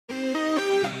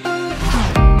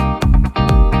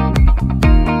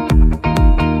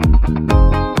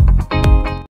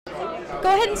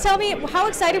tell me, how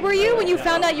excited were you when you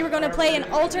found out you were going to play an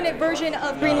alternate version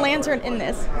of Green Lantern in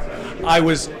this? I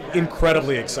was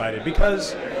incredibly excited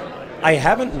because I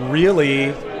haven't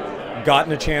really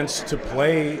gotten a chance to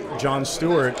play John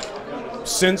Stewart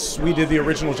since we did the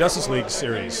original Justice League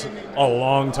series a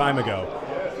long time ago.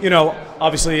 You know,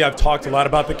 obviously I've talked a lot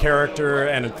about the character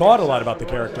and thought a lot about the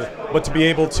character, but to be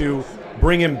able to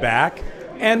bring him back,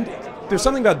 and there's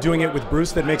something about doing it with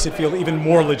Bruce that makes it feel even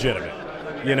more legitimate,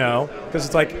 you know? Because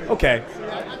it's like, okay,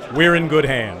 we're in good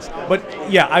hands.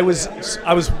 But yeah, I was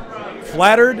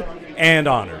flattered and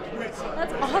honored.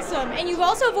 That's awesome. And you've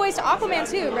also voiced Aquaman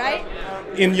too, right?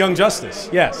 In Young Justice,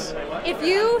 yes. If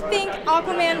you think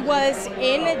Aquaman was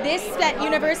in that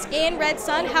universe in Red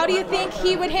Sun, how do you think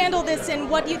he would handle this, and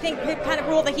what do you think the kind of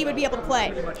role that he would be able to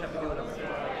play?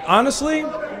 Honestly,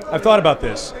 I've thought about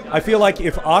this. I feel like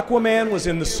if Aquaman was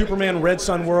in the Superman Red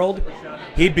Sun world,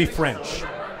 he'd be French.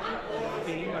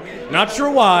 Not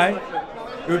sure why.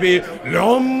 It would be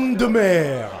l'homme de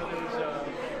mer.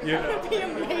 Yeah. That would be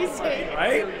amazing.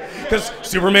 Right? Because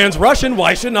Superman's Russian,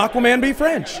 why shouldn't Aquaman be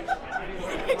French?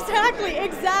 Exactly.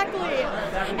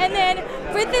 And then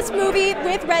with this movie,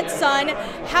 with Red Sun,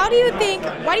 why do you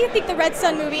think the Red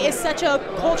Sun movie is such a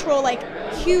cultural,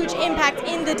 huge impact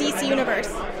in the DC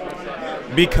universe?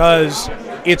 Because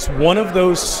it's one of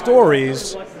those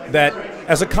stories that,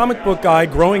 as a comic book guy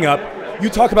growing up, you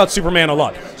talk about Superman a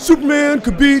lot. Superman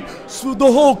could beat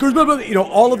the Hulk, you know,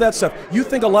 all of that stuff. You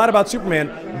think a lot about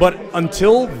Superman, but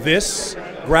until this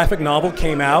graphic novel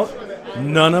came out,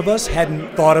 none of us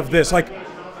hadn't thought of this. Like,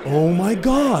 oh my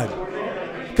God.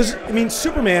 Because, I mean,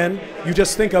 Superman, you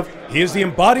just think of, he is the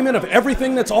embodiment of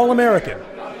everything that's all-American.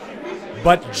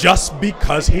 But just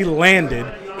because he landed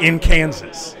in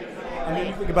Kansas. And then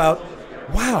you think about,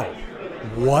 wow,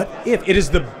 what if? It is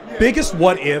the biggest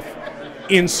what if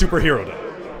in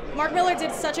superherodom. Mark Millar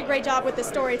did such a great job with this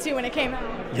story, too, when it came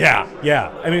out. Yeah.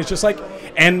 I mean, it's just like,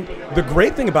 and the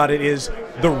great thing about it is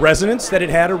the resonance that it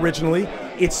had originally,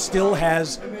 it still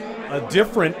has a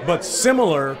different but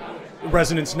similar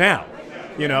resonance now.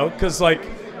 You know, because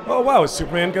oh wow, is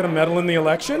Superman going to meddle in the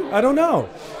election? I don't know.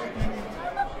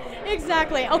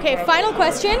 Exactly. Okay, final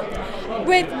question.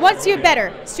 What's your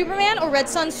better, Superman or Red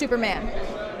Sun Superman?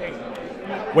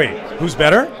 Wait, who's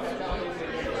better?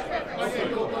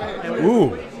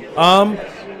 Ooh,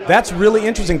 that's really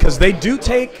interesting because they do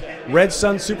take Red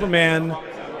Sun Superman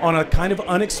on a kind of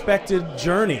unexpected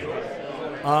journey.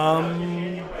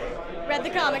 Read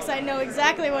the comics, I know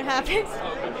exactly what happens.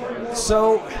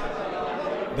 So,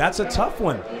 that's a tough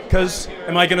one. Because,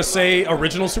 am I going to say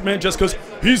original Superman just because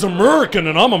he's American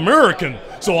and I'm American,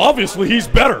 so obviously he's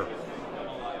better?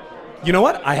 You know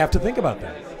what? I have to think about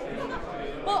that.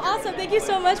 Well, awesome. Thank you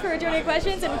so much for returning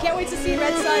questions, and we can't wait to see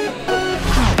Red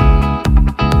Sun.